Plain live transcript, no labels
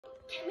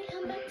Can we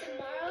come back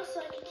tomorrow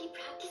so I can keep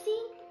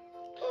practicing?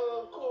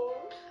 Of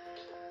course.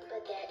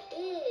 But there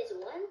is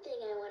one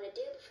thing I want to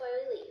do before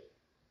we leave.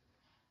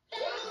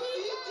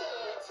 Fancy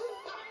dance!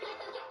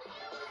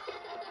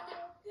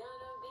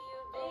 Gonna be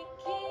a big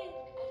kid,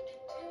 I can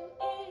do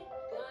it.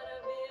 Gonna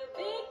be a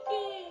big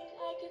kid,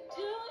 I can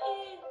do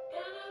it.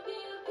 Gonna be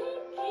a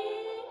big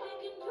kid, I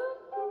can do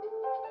it.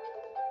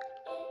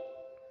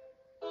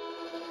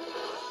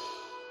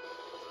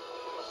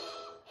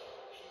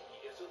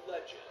 He is a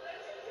legend.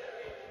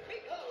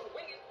 Behold,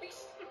 winged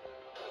beast!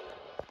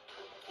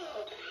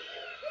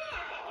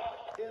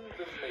 In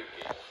the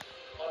making.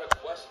 On a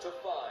quest to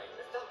find.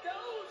 The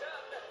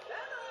golden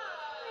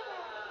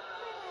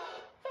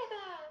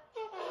feather!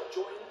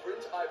 Join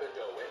Prince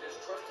Ivanhoe and his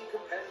trusty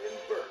companion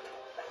Bert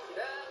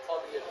on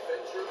the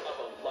adventure of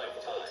a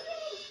lifetime.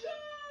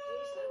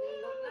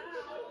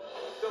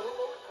 The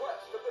heroic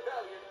quest of the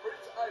valiant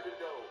Prince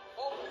Ivanhoe.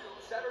 All new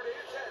Saturday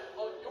at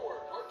 10 on your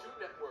Cartoon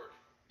Network.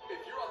 If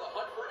you're on the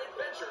hunt for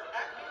adventure,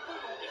 Acme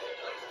Blue is the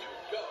place to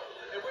go.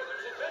 And where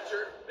there's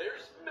adventure,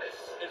 there's Miss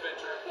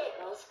Adventure.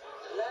 Pickles.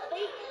 Love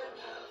eating 'em.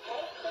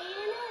 Hate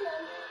being in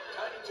 'em.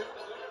 Tiny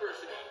Toons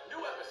University.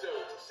 New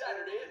episodes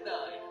Saturday at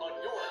 9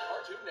 on your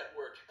Cartoon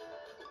Network.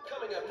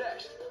 Coming up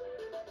next,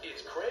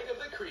 it's Craig of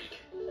the Creek.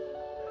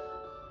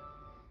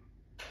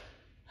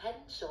 Head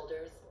 &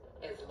 Shoulders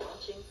is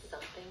launching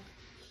something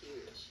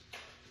huge.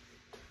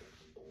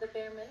 The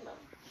bare minimum.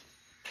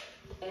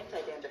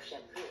 Anti-dandruff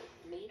shampoo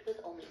made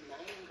with only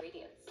 9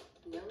 ingredients,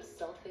 no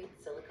sulfate,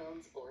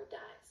 silicones, or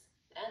dyes,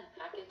 and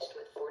packaged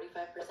with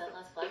 45%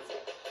 less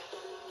plastic,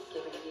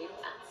 giving you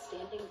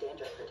outstanding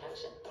dandruff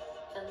protection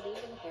and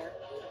leaving hair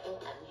beautiful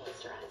and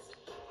moisturized.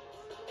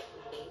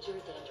 Major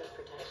dandruff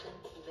protection,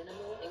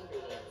 minimal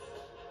ingredients.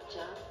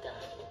 Job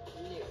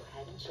done. New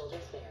Head &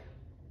 Shoulders Bare.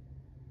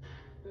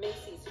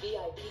 Macy's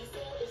VIP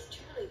sale is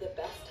truly the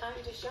best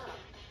time to shop,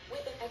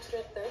 with an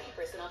extra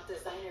 30% off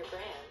designer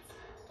brands.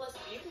 Plus,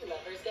 beauty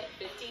lovers get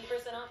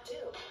 15% off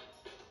too.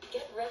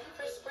 Get ready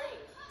for spring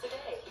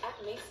today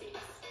at Macy's.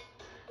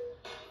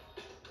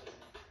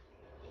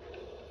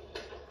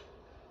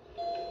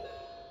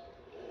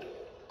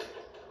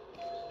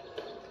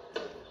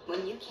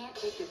 When you can't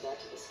take your bed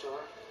to the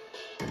store,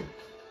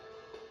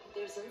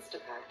 there's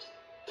Instacart.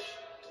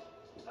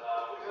 We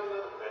got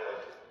another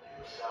bed.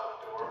 Use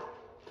outdoor.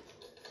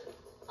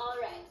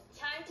 Alright,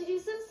 time to do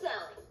some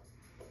selling.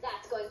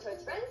 That's going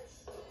towards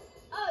friends.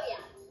 Oh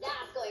yeah,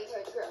 that's going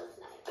towards girls'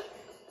 night.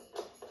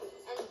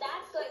 And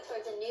that's going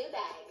towards a new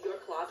bag. Your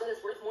closet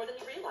is worth more than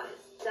you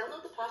realize.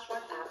 Download the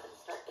Poshmark app and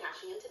start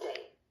cashing in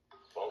today.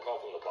 Phone call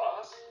from the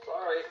boss?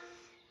 Sorry.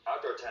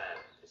 Outdoor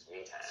time. It's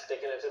me time.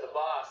 Sticking it to the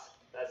boss.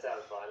 That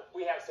sounds fun.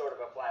 We have sort of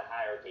a flat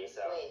hierarchy,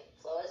 so. Wait,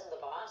 Flo isn't the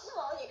boss?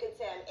 Well, you could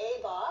say I'm a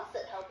boss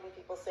at helping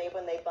people save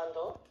when they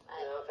bundle.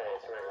 No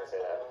thanks, we're not gonna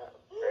say that.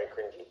 Very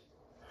cringy.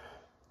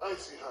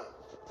 Icy hot.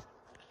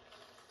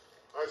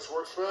 Ice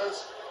works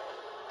fast.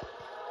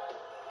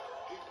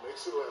 Heat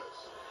makes it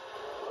last.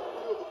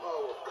 Feel the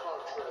power of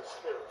contrast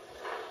therapy.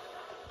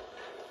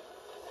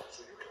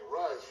 So you can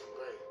rise from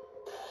pain.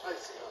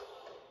 Icy hot.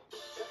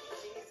 Chuck E.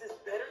 Cheese is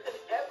better than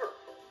ever.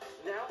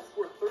 Now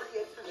score 30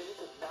 extra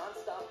minutes of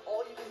non-stop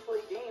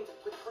all-you-can-play games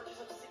with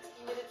purchase of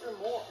 60 minutes or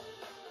more.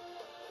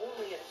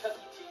 Only at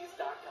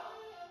ChuckECheese.com.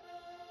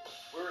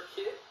 Where a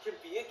kid can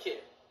be a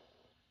kid.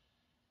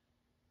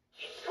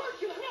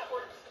 Cartoon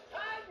Network's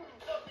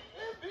Titans of the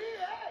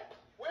NBA,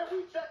 where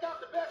we check out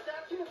the best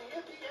action in the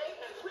NBA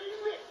and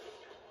remix it.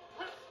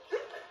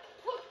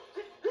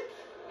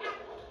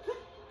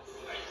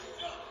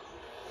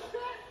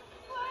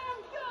 Slam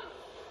dunk!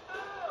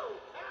 Oh,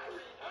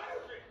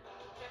 Harry!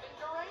 Kevin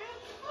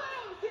Durant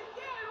slams it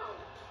down!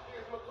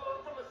 Here's McClung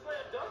from the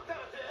slam dunk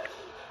contest.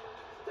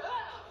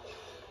 Stop!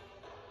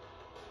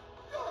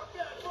 Dunk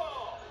that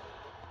ball!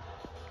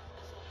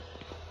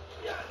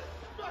 Yes!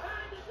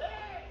 Behind his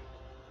head!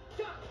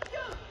 Dunk!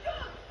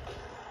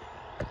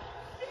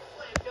 This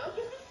slam dunk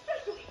is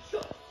especially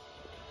choice.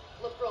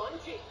 LeBron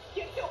James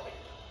gets open,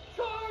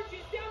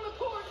 charges down the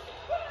court.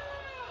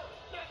 Wow!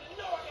 Now you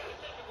know I gotta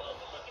take a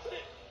closer look at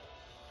this.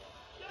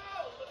 Yo,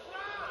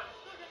 LeBron,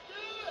 looking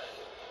good.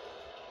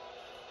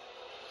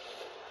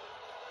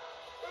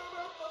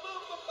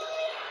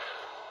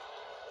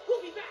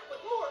 We'll be back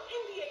with more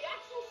NBA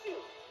action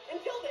soon.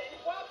 Until then,